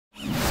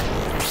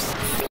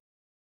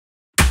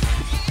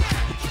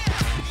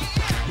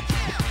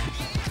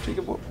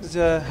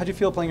how'd you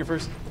feel playing your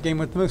first game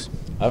with the Moose?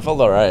 I felt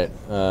all right.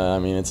 I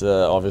mean, it's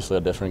obviously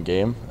a different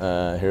game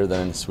here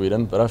than in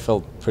Sweden, but I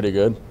felt pretty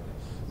good.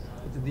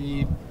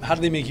 How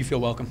did they make you feel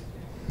welcome?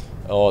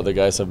 Oh, the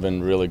guys have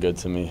been really good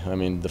to me. I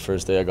mean, the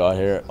first day I got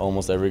here,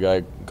 almost every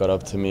guy got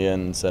up to me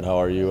and said, "How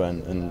are you?"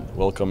 and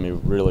welcomed me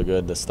really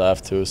good. The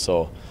staff too.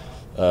 So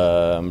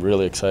I'm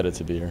really excited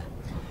to be here.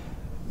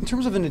 In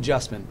terms of an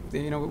adjustment,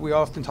 we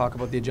often talk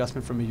about the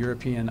adjustment from a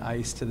European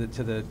ice to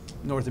the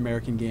North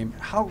American game.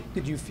 How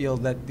did you feel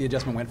that the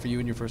adjustment went for you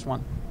in your first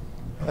one?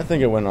 I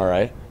think it went all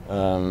right.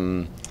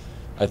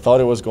 I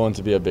thought it was going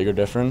to be a bigger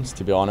difference,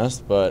 to be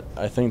honest, but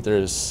I think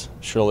there's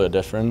surely a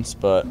difference.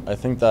 But I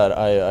think that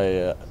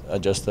I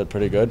adjusted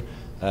pretty good.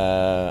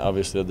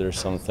 Obviously, there's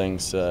some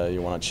things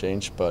you want to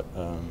change, but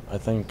I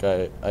think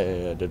I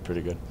did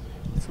pretty good.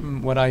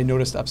 From what I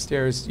noticed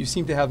upstairs, you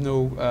seem to have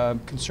no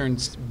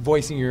concerns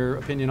voicing your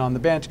opinion on the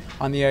bench,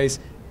 on the ice,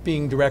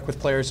 being direct with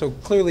players. So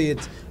clearly,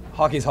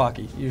 hockey's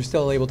hockey. You're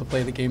still able to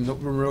play the game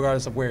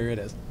regardless of where it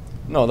is.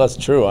 No, that's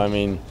true. I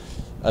mean,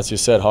 as you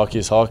said, hockey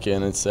is hockey,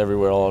 and it's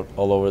everywhere,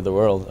 all over the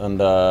world. And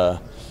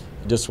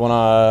just want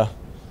to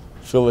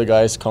feel the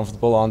guys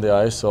comfortable on the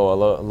ice. So a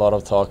lot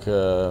of talk,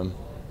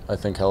 I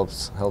think,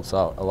 helps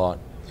out a lot.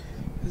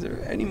 Is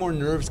there any more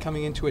nerves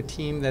coming into a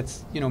team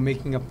that's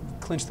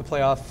clinched the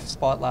playoff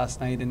spot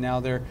last night, and now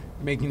they're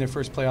making their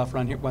first playoff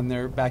run here when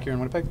they're back here in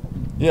Winnipeg?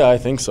 Yeah, I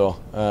think so.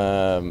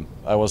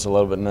 I was a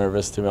little bit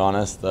nervous, to be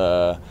honest.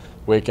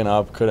 Waking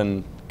up,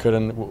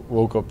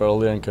 woke up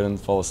early and couldn't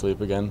fall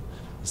asleep again.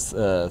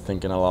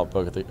 Thinking a lot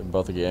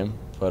about the game,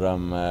 but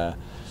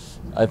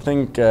I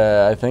think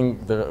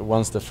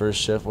once the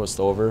first shift was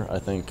over, I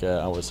think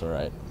I was all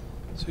right.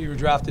 So you were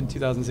drafted in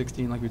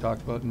 2016, like we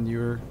talked about, and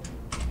you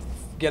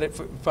get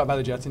it by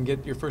the Jets and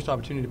get your first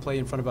opportunity to play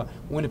in front of a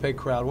Winnipeg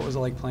crowd. What was it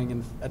like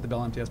playing at the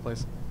Bell MTS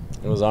place?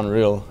 It was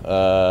unreal.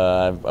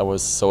 I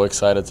was so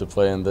excited to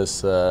play in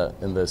this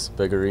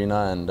big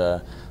arena, and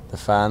the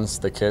fans,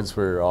 the kids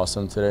were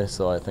awesome today.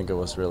 So I think it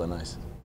was really nice.